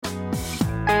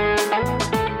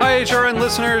HRN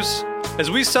listeners.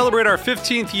 As we celebrate our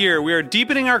 15th year, we are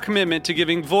deepening our commitment to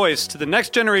giving voice to the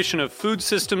next generation of food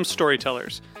systems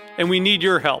storytellers, and we need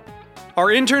your help. Our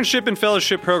internship and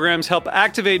fellowship programs help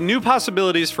activate new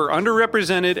possibilities for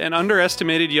underrepresented and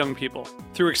underestimated young people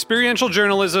through experiential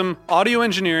journalism, audio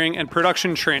engineering, and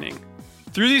production training.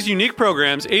 Through these unique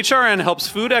programs, HRN helps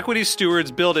food equity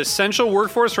stewards build essential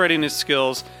workforce readiness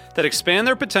skills that expand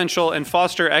their potential and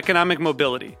foster economic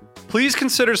mobility. Please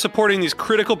consider supporting these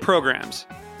critical programs.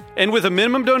 And with a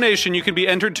minimum donation, you can be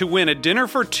entered to win a dinner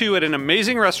for two at an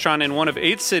amazing restaurant in one of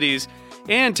 8 cities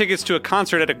and tickets to a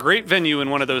concert at a great venue in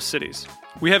one of those cities.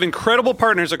 We have incredible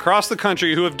partners across the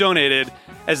country who have donated,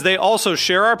 as they also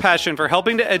share our passion for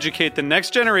helping to educate the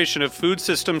next generation of food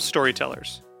systems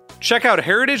storytellers. Check out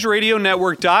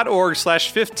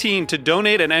heritageradionetwork.org/15 to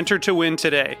donate and enter to win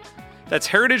today. That's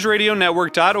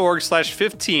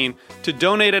heritageradionetwork.org/15 to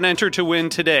donate and enter to win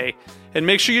today. And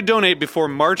make sure you donate before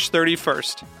March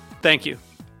 31st. Thank you.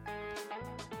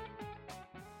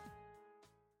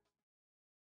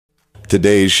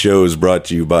 Today's show is brought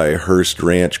to you by Hearst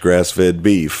Ranch Grass-Fed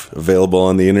Beef, available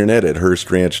on the internet at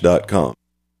HearstRanch.com.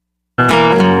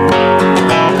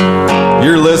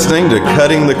 You're listening to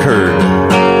Cutting the Curd,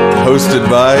 hosted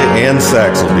by Ann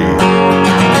Saxelby.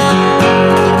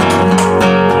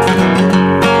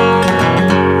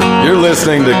 You're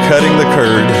listening to Cutting the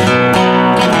Curd,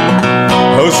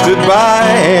 hosted by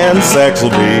Ann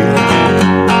Saxelby.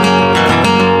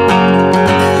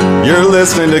 You're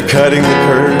listening to Cutting the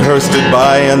Curd, hosted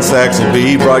by Ann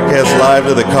Saxelby, broadcast live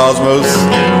to the cosmos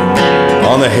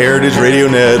on the Heritage Radio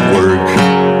Network.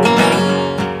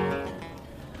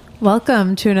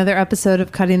 Welcome to another episode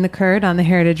of Cutting the Curd on the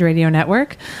Heritage Radio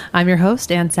Network. I'm your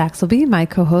host, Ann Saxelby. My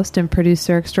co-host and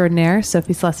producer extraordinaire,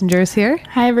 Sophie Schlesinger, is here.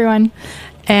 Hi, everyone.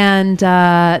 And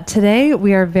today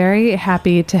we are very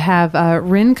happy to have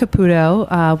Rynn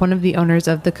Caputo, one of the owners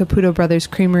of the Caputo Brothers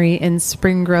Creamery in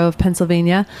Spring Grove,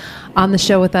 Pennsylvania, on the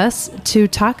show with us to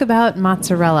talk about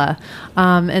mozzarella,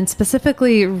 and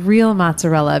specifically real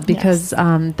mozzarella, because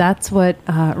that's what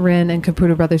Rynn and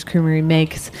Caputo Brothers Creamery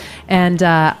makes. And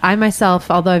I myself,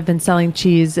 although I've been selling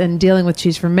cheese and dealing with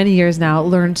cheese for many years now,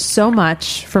 learned so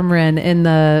much from Rynn in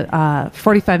the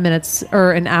 45 minutes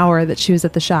or an hour that she was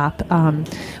at the shop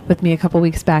with me a couple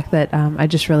weeks back that I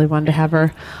just really wanted to have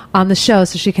her on the show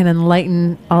so she can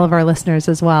enlighten all of our listeners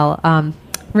as well.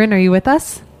 Rynn, are you with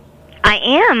us? I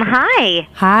am. Hi.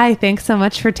 Hi. Thanks so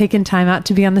much for taking time out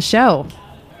to be on the show.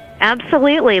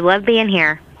 Absolutely. Love being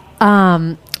here.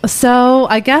 So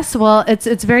I guess, well,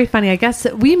 it's very funny. I guess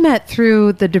we met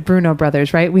through the DeBruno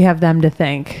brothers, right? We have them to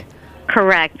thank.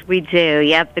 Correct. We do.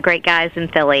 Yep. The great guys in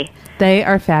Philly. They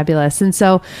are fabulous. And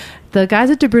so the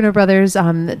guys at DeBruno Brothers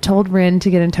told Rynn to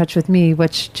get in touch with me,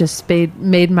 which just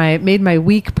made my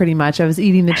week pretty much. I was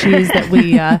eating the cheese that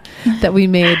we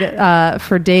made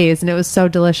for days, and it was so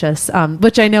delicious.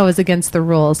 Which I know is against the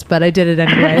rules, but I did it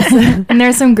anyways. And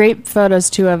there's some great photos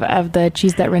too of the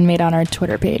cheese that Rynn made on our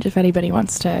Twitter page, if anybody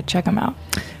wants to check them out.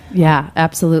 Yeah,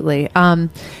 absolutely. So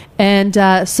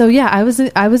yeah,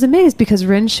 I was amazed because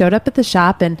Rynn showed up at the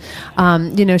shop and,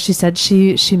 she said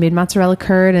she made mozzarella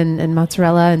curd and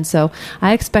mozzarella. And so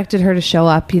I expected her to show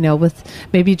up, with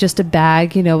maybe just a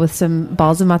bag, with some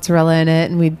balls of mozzarella in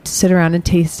it, and we'd sit around and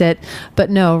taste it. But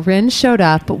no, Rynn showed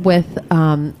up with,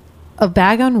 a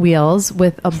bag on wheels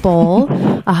with a bowl,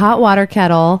 a hot water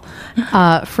kettle,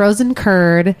 frozen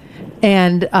curd,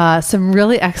 and some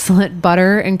really excellent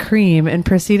butter and cream, and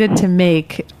proceeded to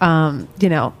make,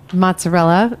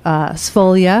 mozzarella,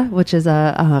 sfoglia, which is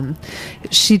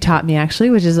she taught me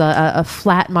actually, which is a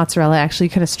flat mozzarella. Actually,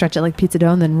 you kind of stretch it like pizza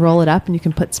dough and then roll it up, and you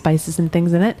can put spices and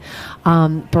things in it.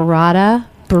 Burrata,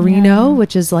 burrino,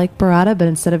 which is like burrata, but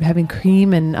instead of having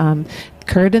cream and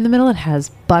curd in the middle, it has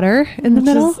butter in the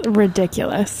middle. Is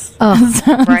ridiculous.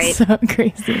 Oh, right. So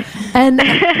crazy. And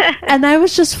I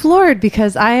was just floored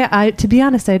because I to be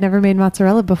honest, I had never made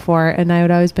mozzarella before, and I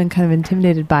had always been kind of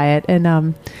intimidated by it,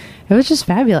 and it was just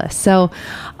fabulous. So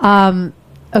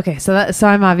okay, so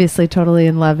I'm obviously totally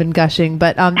in love and gushing,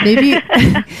 but maybe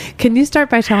can you start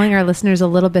by telling our listeners a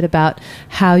little bit about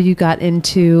how you got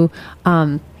into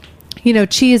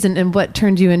cheese and what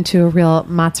turned you into a real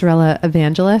mozzarella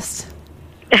evangelist?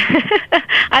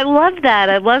 I love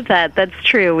that. That's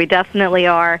true. We definitely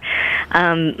are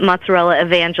mozzarella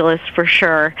evangelists for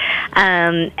sure.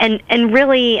 And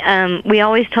really, we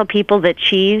always tell people that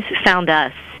cheese found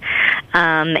us.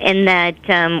 And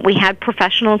that we had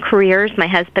professional careers, my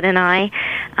husband and I,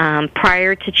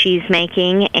 prior to cheese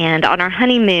making. And on our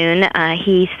honeymoon,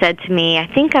 he said to me, I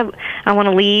think I want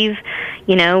to leave,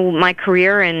 my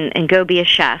career and go be a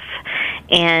chef.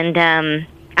 And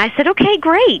I said, okay,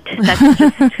 great. That's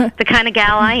just the kind of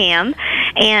gal I am.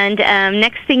 And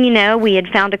next thing you know, we had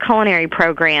found a culinary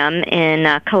program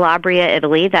in Calabria,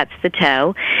 Italy. That's the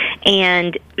toe.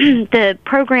 And the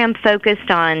program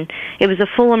focused on, it was a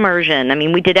full immersion. I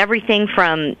mean, we did everything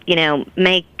from,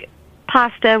 make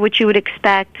pasta, which you would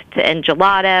expect, and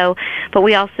gelato, but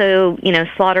we also,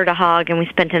 slaughtered a hog, and we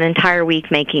spent an entire week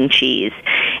making cheese,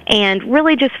 and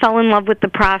really just fell in love with the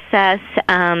process.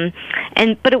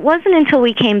 But it wasn't until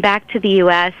we came back to the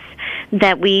U.S.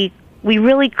 that we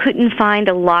really couldn't find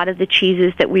a lot of the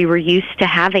cheeses that we were used to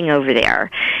having over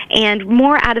there. And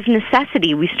more out of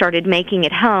necessity, we started making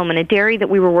at home. And a dairy that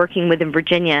we were working with in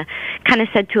Virginia kind of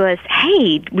said to us,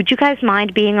 hey, would you guys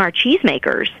mind being our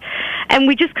cheesemakers? And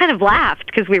we just kind of laughed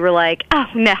because we were like, oh,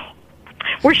 no.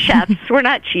 We're chefs. We're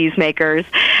not cheesemakers.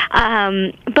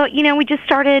 But, we just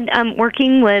started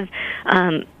working with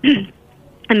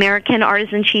American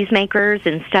artisan cheesemakers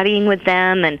and studying with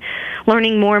them and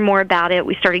learning more and more about it.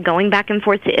 We started going back and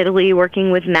forth to Italy,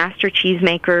 working with master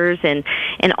cheesemakers and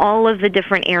in all of the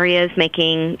different areas,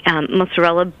 making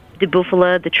mozzarella di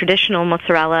bufala, the traditional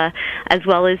mozzarella, as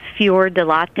well as fior di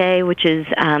latte, which is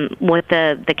what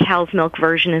the cow's milk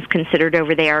version is considered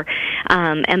over there,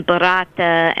 and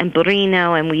burrata and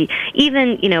burrino, and we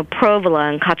even,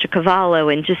 provola and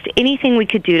caciocavallo, and just anything we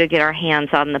could do to get our hands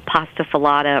on the pasta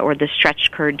filata or the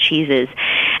stretch curd cheeses.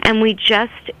 And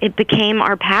it became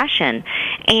our passion.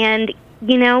 And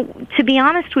to be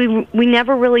honest, we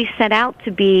never really set out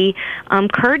to be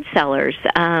curd sellers,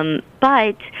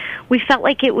 but we felt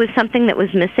like it was something that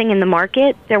was missing in the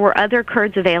market. There were other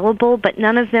curds available, but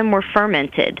none of them were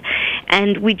fermented,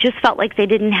 and we just felt like they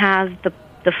didn't have the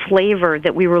flavor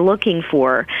that we were looking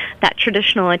for, that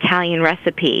traditional Italian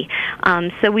recipe.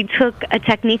 So we took a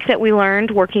technique that we learned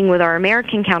working with our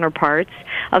American counterparts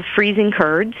of freezing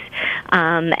curds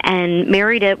and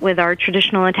married it with our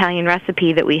traditional Italian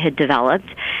recipe that we had developed.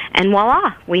 And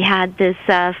voila, we had this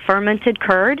fermented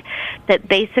curd that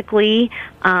basically,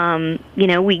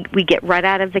 we get right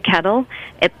out of the kettle.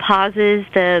 It pauses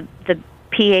the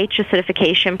pH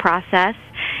acidification process,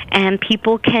 and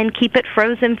people can keep it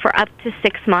frozen for up to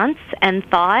 6 months and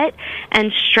thaw it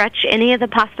and stretch any of the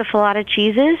pasta filata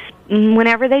cheeses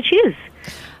whenever they choose.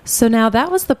 So now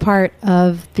that was the part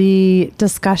of the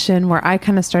discussion where I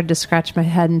kind of started to scratch my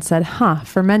head and said,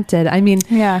 fermented. I mean,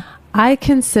 yeah. I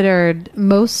considered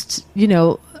most,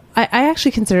 I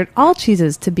actually considered all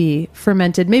cheeses to be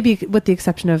fermented, maybe with the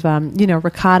exception of,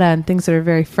 ricotta and things that are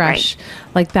very fresh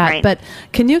like that. Right. But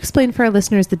can you explain for our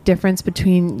listeners the difference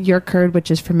between your curd, which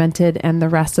is fermented, and the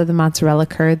rest of the mozzarella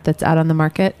curd that's out on the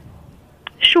market?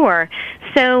 Sure.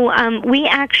 So we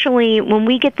actually, when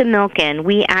we get the milk in,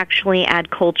 we actually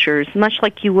add cultures, much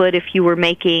like you would if you were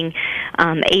making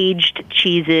aged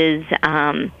cheeses,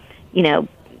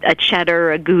 a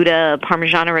cheddar, a Gouda, a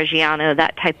Parmigiano Reggiano,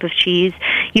 that type of cheese.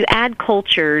 You add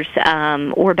cultures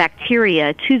or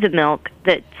bacteria to the milk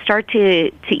that start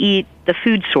to eat the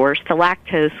food source, the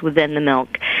lactose within the milk,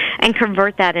 and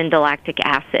convert that into lactic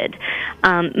acid.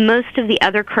 Most of the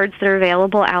other curds that are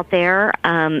available out there,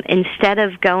 instead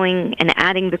of going and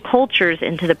adding the cultures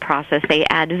into the process, they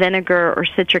add vinegar or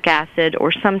citric acid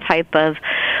or some type of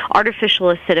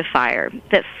artificial acidifier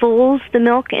that fools the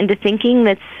milk into thinking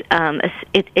that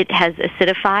it has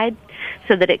acidified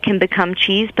so that it can become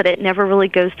cheese, but it never really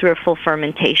goes through a full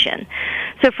fermentation.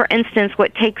 So, for instance,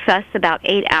 what takes us about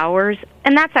 8 hours,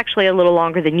 and that's actually a little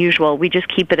longer than usual. We just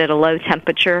keep it at a low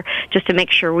temperature just to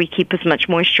make sure we keep as much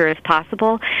moisture as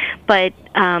possible. But,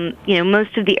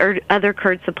 most of the other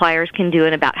curd suppliers can do it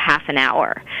in about half an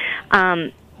hour.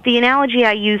 The analogy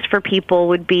I use for people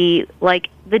would be like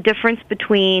the difference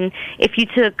between if you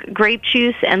took grape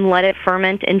juice and let it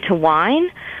ferment into wine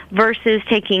versus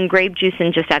taking grape juice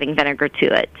and just adding vinegar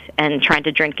to it and trying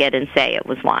to drink it and say it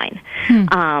was wine.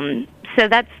 So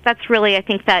that's really, I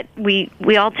think that we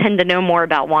all tend to know more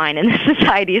about wine in this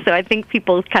society, so I think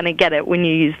people kind of get it when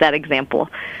you use that example.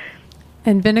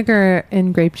 And vinegar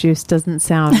in grape juice doesn't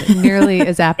sound nearly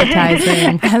as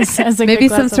appetizing as maybe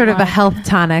some sort of a health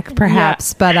tonic,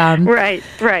 perhaps. Yeah. But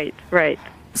Right.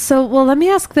 So, well, let me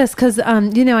ask this because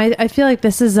I feel like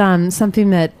this is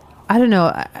something that I don't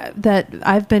know that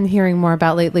I've been hearing more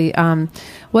about lately.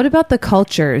 What about the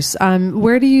cultures?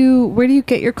 Where do you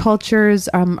get your cultures?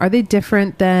 Are they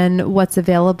different than what's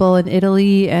available in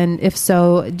Italy? And if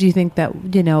so, do you think that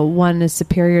one is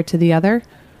superior to the other?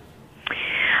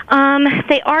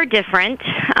 They are different,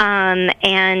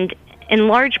 and in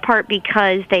large part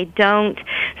because they don't.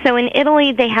 So in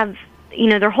Italy, they have,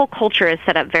 their whole culture is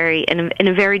set up in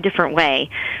a very different way.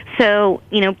 So,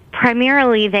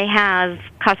 primarily they have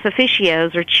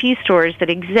caseificios or cheese stores that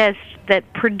exist that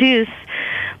produce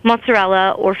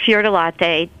mozzarella or fior di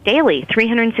latte daily,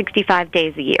 365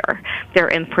 days a year. They're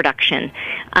in production.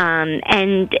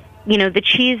 And the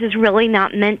cheese is really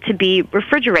not meant to be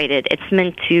refrigerated. It's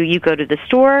meant to, you go to the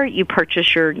store, you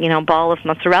purchase your, ball of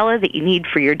mozzarella that you need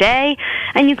for your day,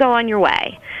 and you go on your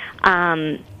way.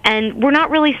 And we're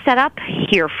not really set up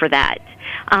here for that.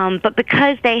 But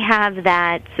because they have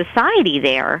that society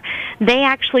there, they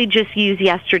actually just use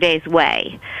yesterday's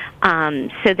way.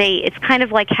 It's kind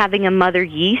of like having a mother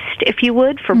yeast, if you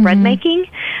would, for bread making.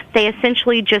 They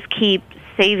essentially just keep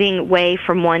saving whey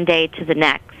from one day to the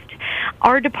next.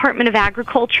 Our Department of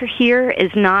Agriculture here is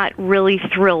not really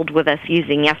thrilled with us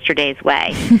using yesterday's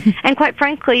way. And quite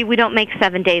frankly, we don't make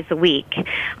 7 days a week.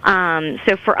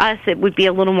 So for us, it would be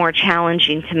a little more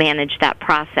challenging to manage that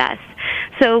process.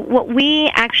 So what we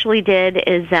actually did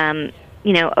is,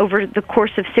 over the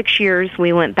course of 6 years,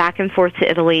 we went back and forth to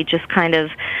Italy, just kind of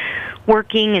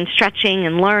working and stretching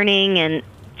and learning and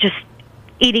just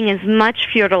eating as much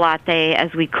fior di latte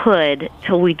as we could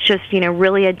till we just,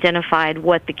 really identified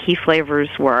what the key flavors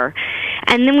were.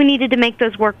 And then we needed to make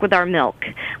those work with our milk.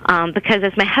 Because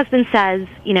as my husband says,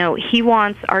 he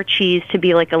wants our cheese to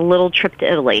be like a little trip to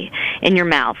Italy in your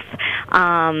mouth.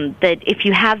 That if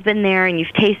you have been there and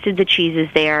you've tasted the cheeses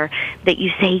there, that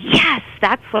you say, yes,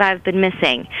 that's what I've been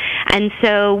missing. And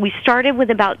so we started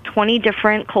with about 20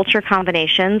 different culture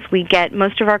combinations. We get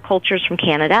most of our cultures from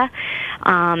Canada.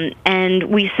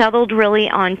 And we settled really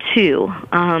on two.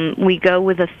 We go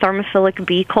with a thermophilic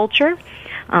B culture,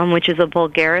 which is a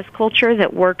Bulgaris culture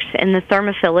that works in the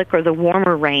thermophilic or the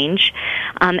warmer range.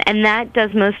 And that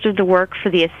does most of the work for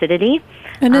the acidity.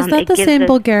 And is that the same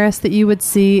Bulgaris that you would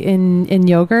see in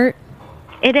yogurt?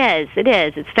 It is.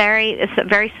 It's a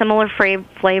very similar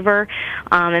flavor.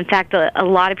 In fact, a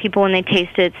lot of people when they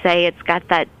taste it say it's got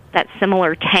that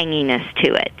similar tanginess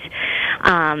to it.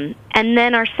 And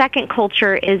then our second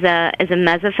culture is a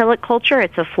mesophilic culture.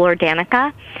 It's a Flor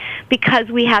Danica. Because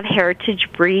we have heritage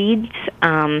breeds,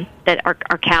 that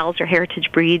our cows are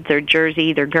heritage breeds, they're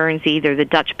Jersey, they're Guernsey, they're the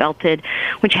Dutch Belted,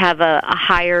 which have a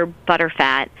higher butter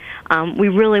fat. We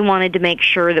really wanted to make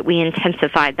sure that we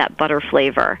intensified that butter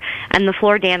flavor. And the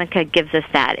Flor Danica gives us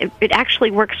that. It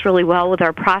actually works really well with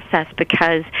our process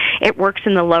because it works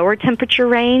in the lower temperature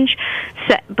range,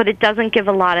 but it doesn't give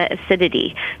a lot of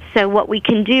acidity. So what we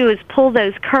can do is pull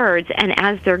those curds, and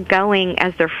as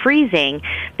they're freezing,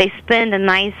 they spend a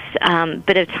nice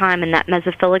bit of time in that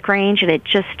mesophilic range, and it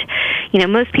just,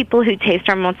 most people who taste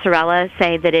our mozzarella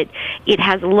say that it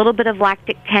has a little bit of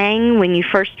lactic tang when you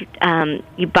first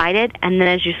you bite it, and then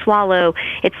as you swallow,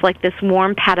 it's like this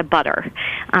warm pat of butter.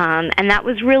 And that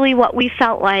was really what we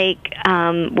felt like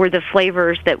were the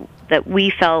flavors that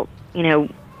we felt,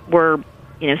 were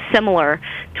similar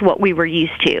to what we were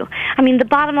used to. I mean, the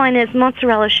bottom line is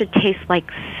mozzarella should taste like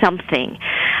something.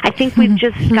 I think we've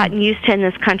just gotten used to in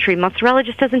this country, mozzarella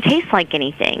just doesn't taste like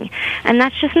anything. And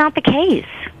that's just not the case.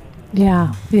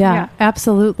 Yeah,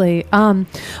 absolutely. Well,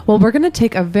 we're going to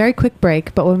take a very quick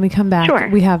break, but when we come back,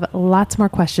 we have lots more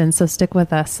questions, so stick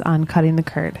with us on Cutting the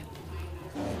Curd.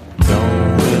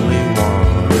 Don't really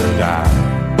want to die.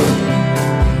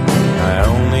 I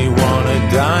only want to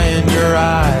die in your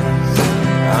eyes.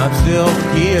 I'm still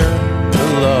here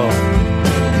below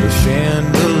the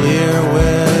chandelier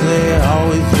where they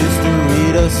always used to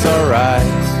read us our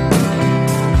rights.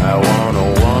 I want to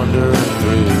wander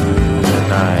through the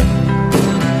night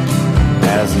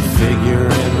as a figure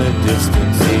in the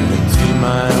distance, even to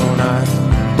my own eyes.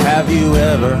 Have you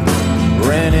ever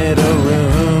rented a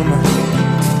room?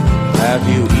 Have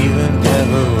you even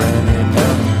ever rented a room?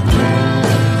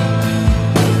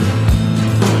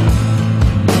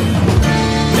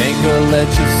 Let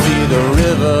you see the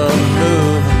river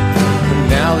move. And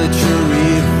now that your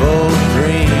evil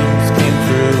dreams came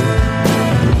through,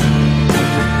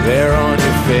 there on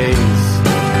your face,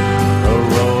 a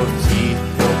row of teeth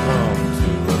will come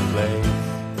to a place.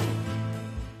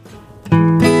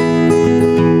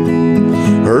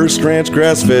 Hearst Ranch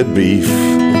grass-fed beef,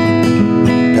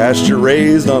 pasture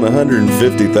raised on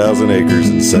 150,000 acres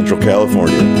in Central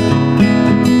California.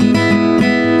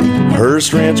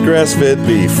 Hearst Ranch grass-fed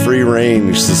beef, free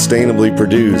range, sustainably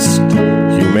produced,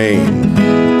 humane.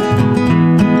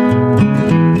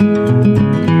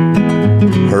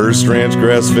 Hearst Ranch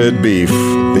grass-fed beef,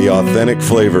 the authentic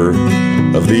flavor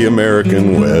of the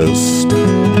American West.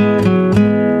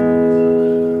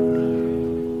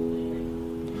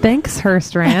 Thanks,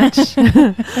 Hearst Ranch.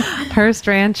 Hearst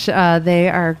Ranch, they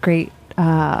are great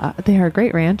they are a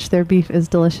great ranch. Their beef is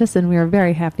delicious, and we are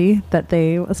very happy that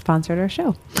they sponsored our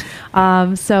show.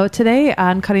 So today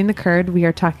on Cutting the Curd, we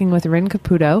are talking with Rynn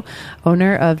Caputo,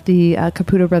 owner of the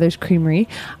Caputo Brothers Creamery.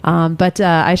 But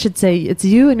I should say it's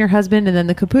you and your husband, and then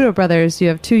the Caputo Brothers. You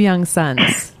have 2 young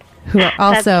sons who are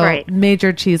also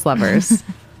major cheese lovers.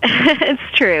 It's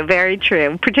true, very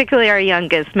true. Particularly our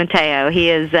youngest, Mateo. He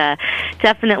is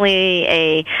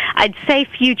definitely I'd say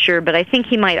future, but I think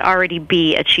he might already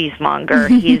be a cheesemonger.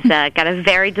 He's got a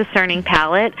very discerning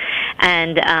palate,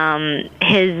 and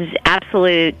his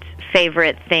absolute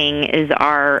favorite thing is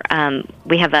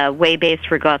we have a whey-based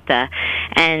ricotta,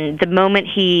 and the moment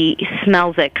he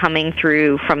smells it coming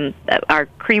through from our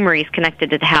creamery is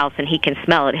connected to the house, and he can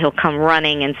smell it, he'll come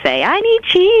running and say, "I need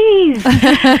cheese,"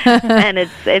 and it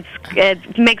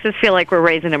makes us feel like we're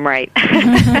raising him right.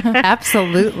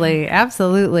 Absolutely.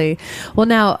 Well,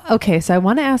 now, okay, so I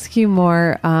want to ask you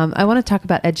more. I want to talk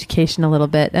about education a little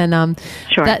bit, and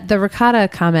sure. That the ricotta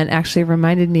comment actually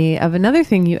reminded me of another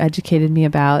thing you educated me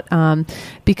about,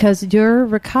 because your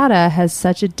ricotta has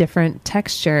such a different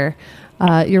texture,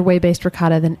 your whey-based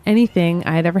ricotta, than anything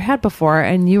I had ever had before.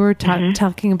 And you were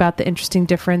talking about the interesting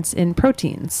difference in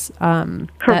proteins.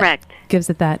 Correct. That gives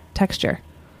it that texture.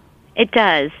 It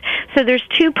does. So there's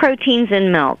 2 proteins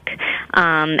in milk.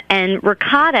 And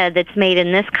ricotta that's made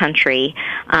in this country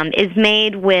is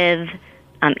made with,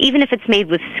 even if it's made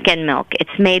with skim milk,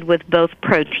 it's made with both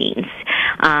proteins.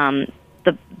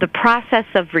 The process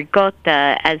of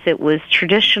ricotta, as it was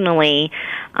traditionally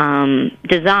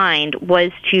designed,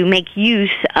 was to make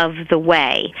use of the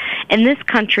whey. In this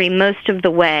country, most of the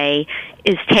whey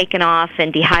is taken off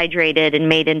and dehydrated and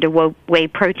made into whey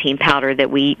protein powder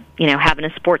that we, have in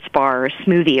a sports bar or a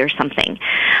smoothie or something.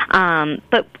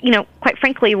 But, quite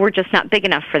frankly, we're just not big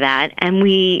enough for that, and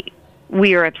we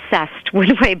are obsessed with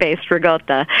whey-based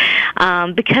ricotta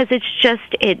because it's just,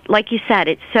 like you said,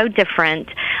 it's so different.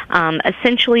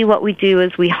 Essentially what we do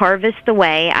is we harvest the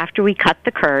whey after we cutting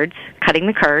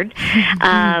the curd,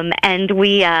 and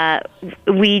we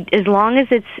as long as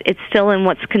it's still in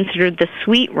what's considered the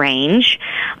sweet range,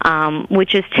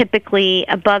 which is typically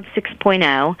above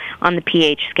 6.0 on the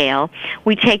pH scale,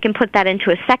 we take and put that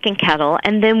into a second kettle,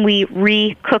 and then we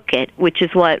re-cook it, which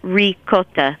is what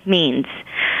ricotta means.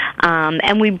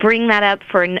 And we bring that up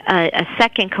for a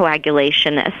second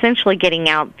coagulation, essentially getting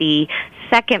out the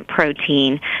second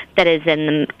protein that is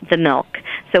in the milk.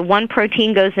 So one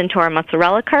protein goes into our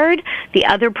mozzarella curd, the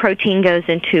other protein goes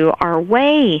into our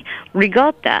whey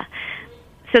ricotta.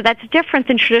 So that's different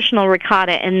than traditional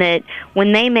ricotta in that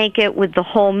when they make it with the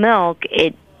whole milk,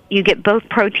 you get both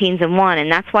proteins in one,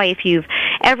 and that's why if you've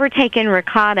ever taken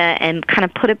ricotta and kind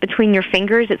of put it between your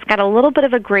fingers, it's got a little bit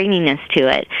of a graininess to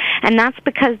it. And that's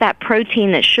because that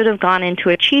protein that should have gone into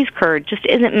a cheese curd just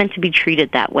isn't meant to be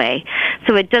treated that way.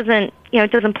 So it doesn't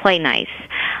play nice.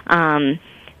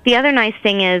 The other nice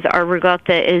thing is our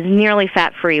ricotta is nearly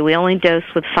fat-free. We only dose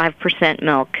with 5%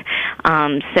 milk.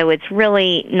 So it's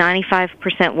really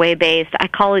 95% whey-based. I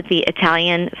call it the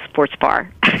Italian sports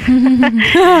bar.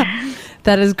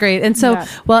 That is great. And so,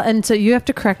 so you have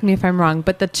to correct me if I'm wrong,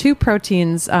 but the 2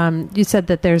 proteins, you said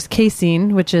that there's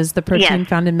casein, which is the protein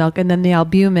found in milk, and then the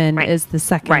albumin is the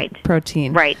second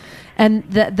protein. Right. And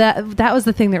that was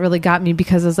the thing that really got me,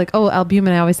 because I was like, oh,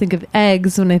 albumin, I always think of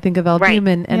eggs when I think of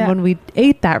albumin. And when we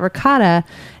ate that ricotta,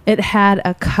 it had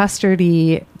a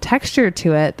custardy texture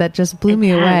to it that just blew me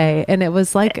away. And it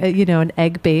was like an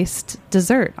egg-based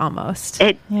dessert almost.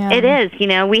 It is.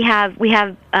 We have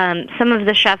some of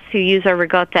the chefs who use our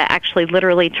ricotta actually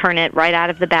literally turn it right out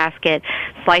of the basket,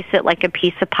 slice it like a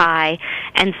piece of pie,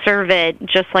 and serve it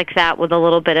just like that with a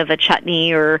little bit of a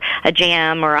chutney or a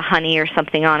jam or a honey or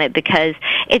something on it, because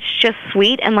it's just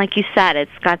sweet, and like you said,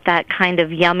 it's got that kind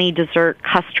of yummy dessert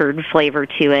custard flavor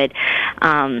to it.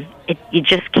 You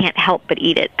just can't help but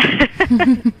eat it.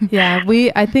 Yeah,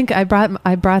 I think I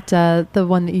brought the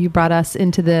one that you brought us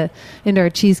into our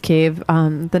cheese cave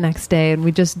the next day, and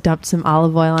we just dumped some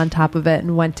olive oil on top of it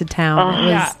and went to town.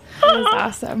 It was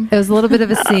awesome. It was a little bit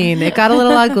of a scene. It got a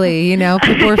little ugly,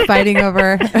 people were fighting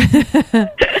over.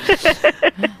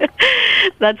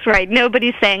 That's right.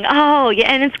 Nobody's saying, "Oh,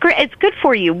 yeah," and it's great. It's good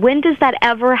for you. When does that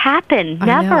ever happen?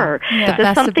 Never.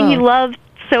 Yeah. Something you love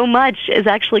so much is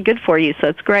actually good for you, so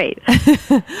it's great.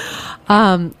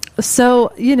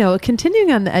 So,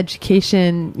 continuing on the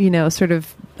education, sort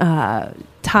of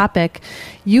topic,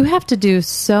 you have to do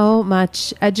so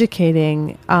much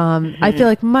educating. I feel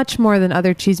like much more than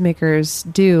other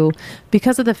cheesemakers do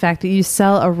because of the fact that you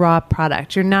sell a raw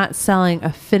product. You're not selling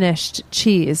a finished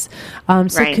cheese. So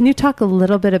Right. can you talk a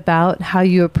little bit about how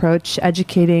you approach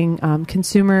educating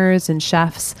consumers and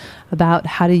chefs about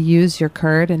how to use your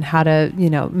curd and how to,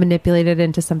 manipulate it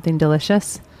into something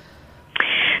delicious?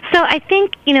 So I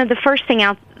think,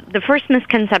 the first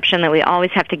misconception that we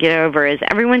always have to get over is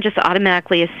everyone just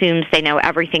automatically assumes they know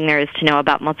everything there is to know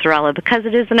about mozzarella because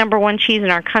it is the number one cheese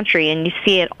in our country, and you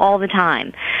see it all the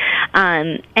time.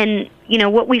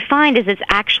 What we find is it's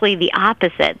actually the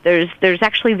opposite. There's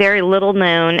actually very little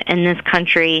known in this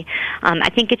country. I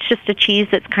think it's just a cheese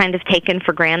that's kind of taken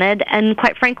for granted, and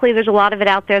quite frankly, there's a lot of it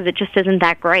out there that just isn't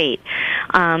that great.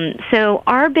 So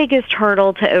our biggest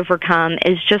hurdle to overcome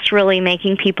is just really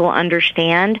making people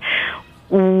understand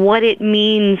what it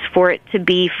means for it to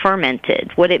be fermented,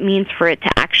 what it means for it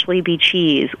to actually be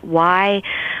cheese, why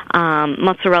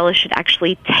mozzarella should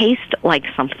actually taste like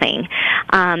something.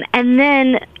 And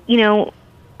then,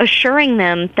 assuring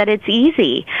them that it's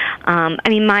easy.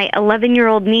 My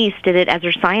 11-year-old niece did it as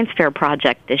her science fair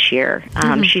project this year.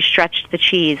 She stretched the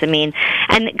cheese, and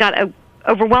got a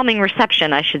overwhelming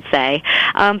reception, I should say,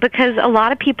 because a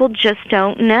lot of people just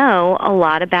don't know a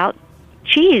lot about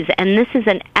cheese, and this is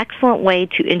an excellent way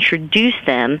to introduce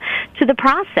them to the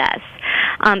process.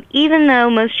 Even though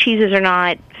most cheeses are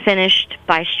not finished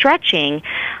by stretching,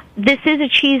 this is a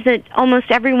cheese that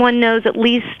almost everyone knows at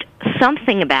least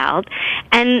something about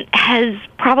and has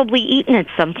probably eaten at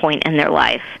some point in their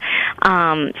life.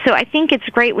 So I think it's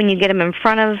great when you get them in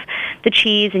front of the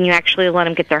cheese and you actually let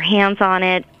them get their hands on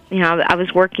it. I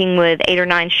was working with 8 or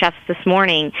 9 chefs this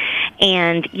morning,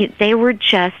 and they were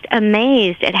just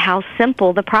amazed at how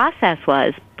simple the process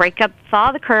was.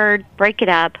 Thaw the curd, break it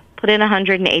up, put in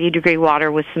 180-degree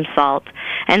water with some salt,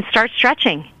 and start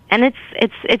stretching. And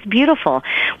it's beautiful.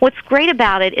 What's great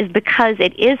about it is because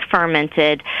it is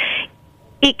fermented,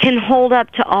 it can hold up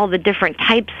to all the different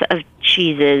types of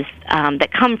cheeses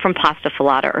that come from pasta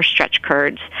filata or stretch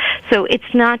curds. So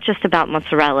it's not just about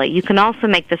mozzarella. You can also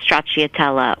make the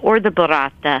stracciatella or the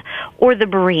burrata or the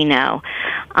burrino,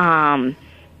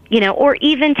 or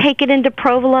even take it into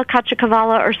provola,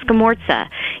 caciocavallo, or scamorza.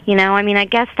 I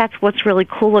guess that's what's really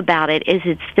cool about it is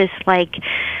it's this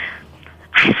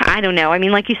I don't know.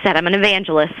 Like you said, I'm an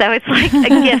evangelist, so it's like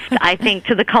a gift, I think,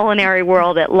 to the culinary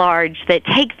world at large that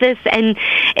take this and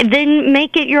then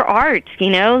make it your art,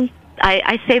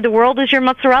 I say the world is your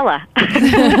mozzarella.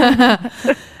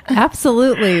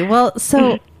 Absolutely. Well,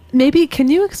 so maybe can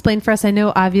you explain for us, I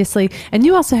know obviously, and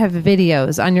you also have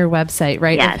videos on your website,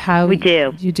 right? Yes, of how we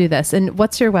do. You do this. And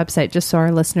what's your website, just so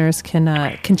our listeners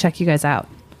can check you guys out?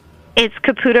 It's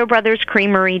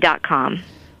CaputoBrothersCreamery.com.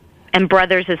 And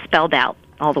brothers is spelled out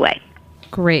all the way.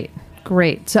 Great.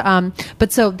 So,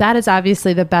 so that is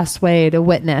obviously the best way to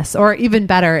witness, or even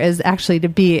better is actually to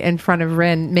be in front of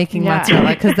Rynn making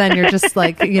mozzarella, because then you're just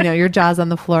like, your jaw's on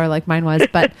the floor like mine was.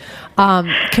 But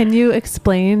can you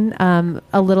explain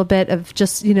a little bit of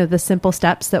just, the simple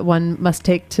steps that one must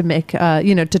take to make,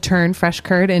 to turn fresh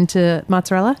curd into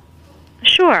mozzarella?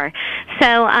 Sure.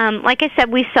 So, like I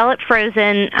said, we sell it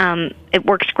frozen. It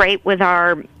works great with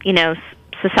our,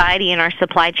 society and our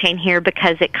supply chain here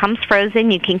because it comes frozen.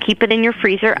 You can keep it in your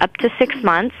freezer up to 6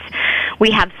 months.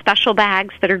 We have special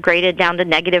bags that are graded down to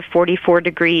negative 44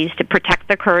 degrees to protect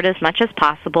the curd as much as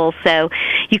possible. So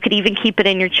you could even keep it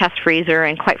in your chest freezer,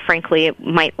 and quite frankly, it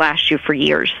might last you for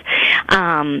years.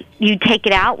 You take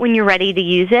it out when you're ready to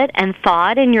use it and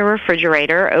thaw it in your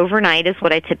refrigerator overnight is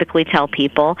what I typically tell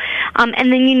people. And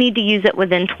then you need to use it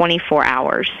within 24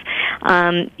 hours.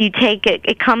 You take it,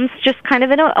 it comes just kind of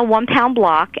in a 1 pound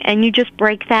block, and you just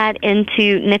break that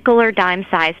into nickel or dime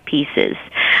size pieces.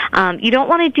 You don't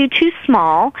want to do too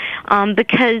small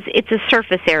because it's a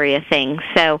surface area thing.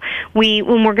 So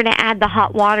when we're going to add the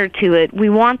hot water to it, we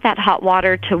want that hot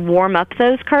water to warm up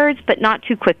those curds, but not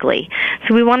too quickly.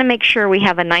 So we want to make sure we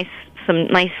have some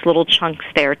nice little chunks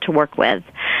there to work with.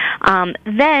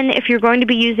 Then, if you're going to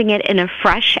be using it in a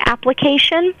fresh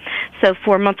application, so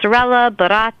for mozzarella,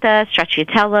 burrata,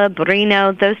 stracciatella,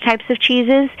 burrino, those types of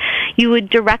cheeses, you would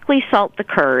directly salt the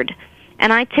curd.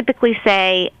 And I typically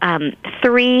say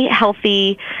 3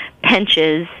 healthy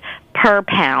pinches per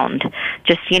pound.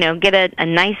 Just, get a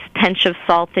nice pinch of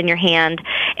salt in your hand.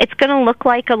 It's going to look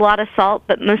like a lot of salt,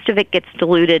 but most of it gets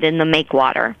diluted in the make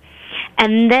water.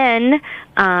 And then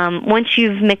once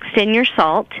you've mixed in your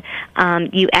salt,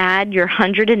 you add your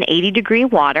 180-degree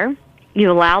water.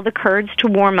 you allow the curds to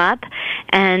warm up,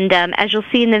 and as you'll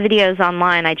see in the videos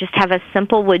online, I just have a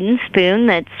simple wooden spoon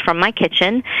that's from my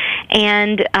kitchen,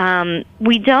 and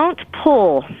we don't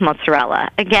pull mozzarella.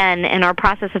 Again, in our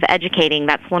process of educating,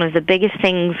 that's one of the biggest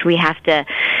things we have to,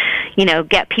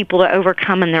 get people to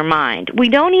overcome in their mind. We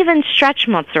don't even stretch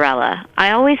mozzarella.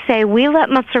 I always say we let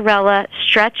mozzarella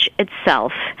stretch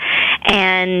itself.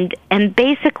 And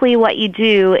basically what you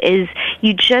do is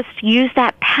you just use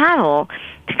that paddle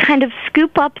to kind of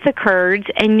scoop up the curds,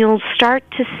 and you'll start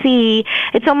to see,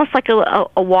 it's almost like a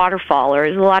waterfall, or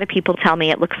as a lot of people tell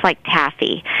me, it looks like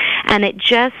taffy. And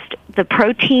the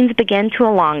proteins begin to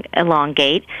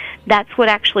elongate. That's what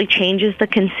actually changes the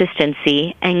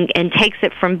consistency and takes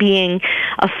it from being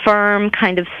a firm,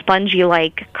 kind of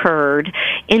spongy-like curd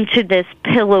into this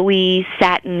pillowy,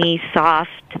 satiny, soft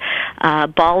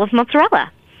ball of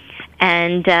mozzarella.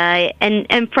 And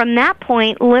from that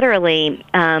point, literally,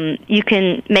 you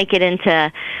can make it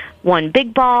into one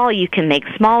big ball. You can make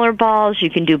smaller balls.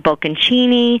 You can do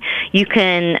bocconcini. You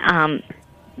can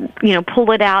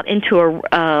pull it out into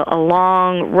a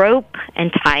long rope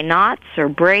and tie knots or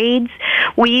braids.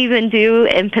 We even do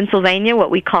in Pennsylvania what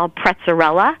we call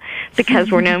pretzarella,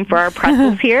 because we're known for our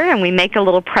pretzels here, and we make a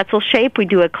little pretzel shape. We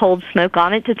do a cold smoke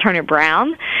on it to turn it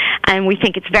brown, and we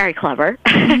think it's very clever.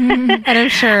 And I'm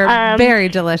sure very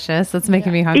delicious. That's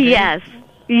making me hungry. Yes.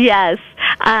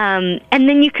 And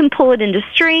then you can pull it into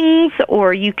strings,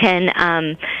 or you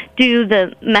can do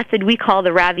the method we call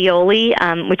the ravioli,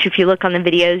 which if you look on the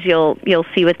videos, you'll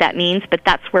see what that means. But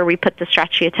that's where we put the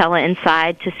stracciatella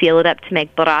inside to seal it up to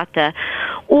make burrata.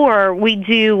 Or we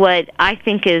do what I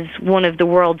think is one of the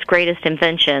world's greatest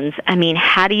inventions. I mean,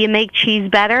 how do you make cheese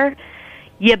better?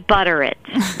 You butter it,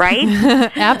 right?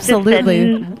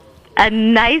 Absolutely. A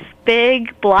nice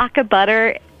big block of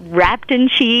butter wrapped in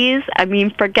cheese. I mean,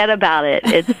 forget about it.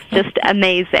 It's just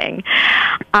amazing.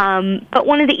 But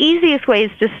one of the easiest ways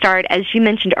to start, as you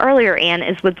mentioned earlier, Anne,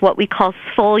 is with what we call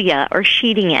sfolia, or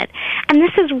sheeting it. And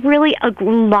this is really a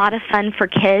lot of fun for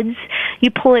kids. You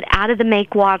pull it out of the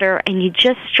make water, and you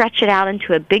just stretch it out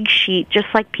into a big sheet, just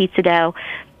like pizza dough.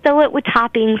 Fill it with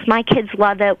toppings. My kids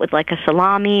love it with like a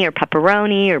salami or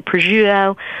pepperoni or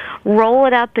prosciutto. Roll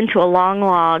it up into a long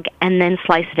log and then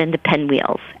slice it into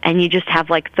pinwheels. And you just have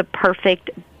like the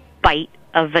perfect bite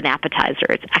of an appetizer.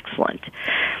 It's excellent.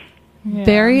 Yeah.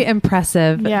 Very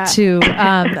impressive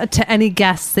to any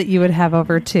guests that you would have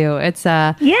over too. It's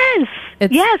Yes.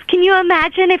 Can you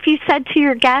imagine if you said to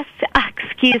your guests,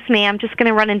 "Excuse me, I'm just going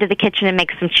to run into the kitchen and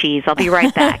make some cheese. I'll be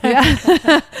right back."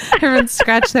 Everyone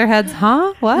scratch their heads.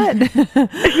 Huh? What?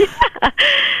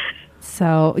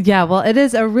 So, well, it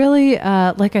is a really,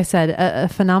 like I said, a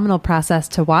phenomenal process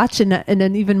to watch, and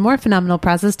an even more phenomenal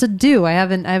process to do. I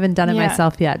haven't done it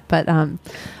myself yet,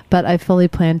 but I fully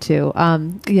plan to.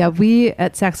 We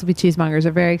at Saxelby Cheesemongers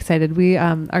are very excited. We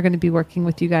are going to be working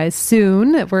with you guys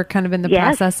soon. We're kind of in the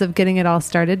process of getting it all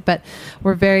started, but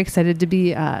we're very excited to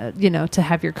be, to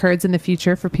have your curds in the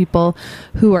future for people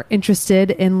who are interested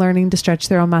in learning to stretch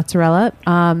their own mozzarella.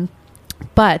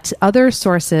 But other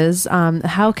sources,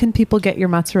 how can people get your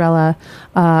mozzarella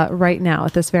right now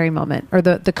at this very moment, or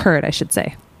the curd, I should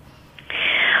say?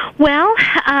 Well,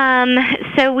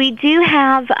 so we do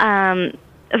have,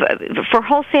 for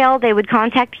wholesale, they would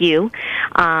contact you.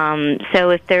 So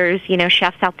if there's,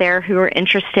 chefs out there who are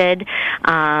interested,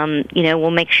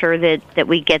 we'll make sure that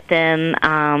we get them,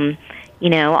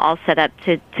 all set up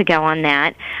to go on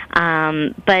that.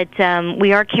 But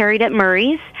we are carried at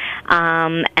Murray's,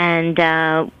 and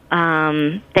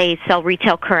they sell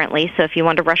retail currently, so if you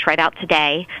want to rush right out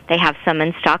today, they have some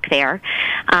in stock there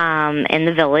in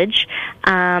the village.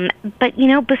 But,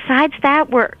 besides that,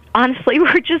 we're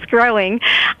just growing.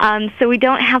 So we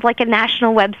don't have like a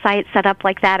national website set up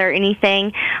like that or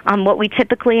anything. What we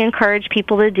typically encourage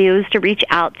people to do is to reach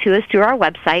out to us through our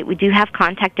website. We do have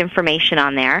contact information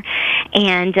on there.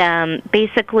 And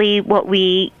basically what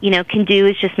we, can do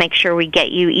is just make sure we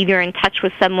get you either in touch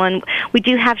with someone. We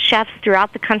do have chefs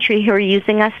throughout the country who are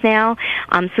using us now,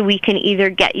 so we can either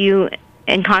get you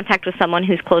in contact with someone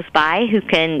who's close by who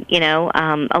can,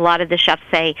 a lot of the chefs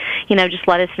say, just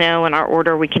let us know in our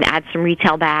order, we can add some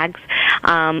retail bags.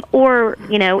 Or,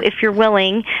 if you're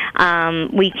willing,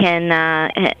 we can,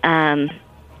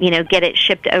 get it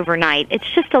shipped overnight. It's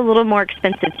just a little more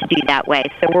expensive to do that way.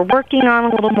 So we're working on a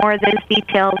little more of those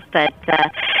details, but,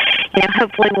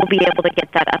 hopefully we'll be able to get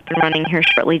that up and running here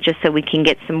shortly just so we can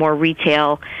get some more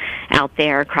retail out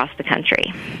there across the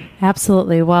country.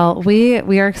 Absolutely. Well, we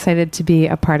are excited to be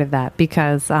a part of that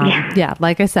because,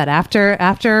 like I said,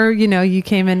 after you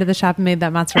came into the shop and made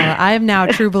that mozzarella, I am now a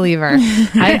true believer.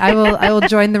 I will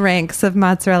join the ranks of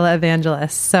mozzarella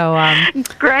evangelists. So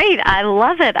great. I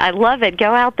love it.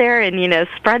 Go out there and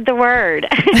spread the word.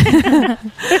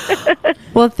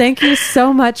 Well, thank you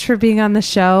so much for being on the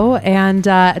show, and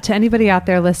to anybody out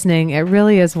there listening, it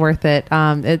really is worth it.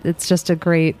 It's just a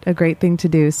great thing to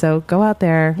do. So go out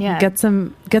there, get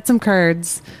some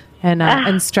curds,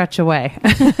 and stretch away.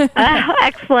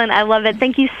 Excellent. I love it.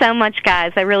 Thank you so much,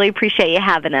 guys. I really appreciate you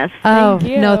having us.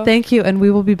 No, thank you. And we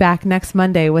will be back next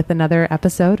Monday with another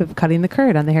episode of Cutting the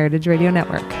Curd on the Heritage Radio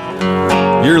Network.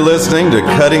 You're listening to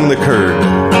Cutting the Curd,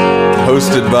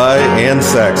 hosted by Ann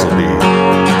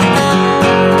Saxelby.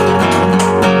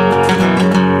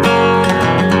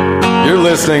 You're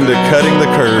listening to Cutting the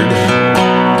Curd,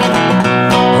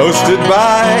 hosted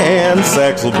by Ann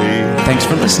Saxelby. Thanks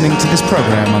for listening to this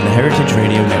program on the Heritage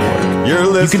Radio Network.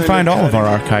 You can find all of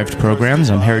our archived programs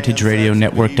on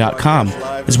heritageradionetwork.com,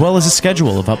 as well as a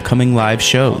schedule of upcoming live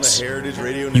shows.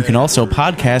 You can also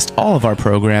podcast all of our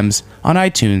programs on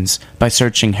iTunes by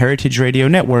searching Heritage Radio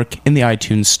Network in the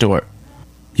iTunes Store.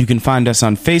 You can find us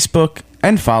on Facebook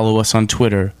and follow us on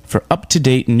Twitter for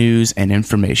up-to-date news and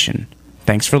information.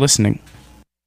 Thanks for listening.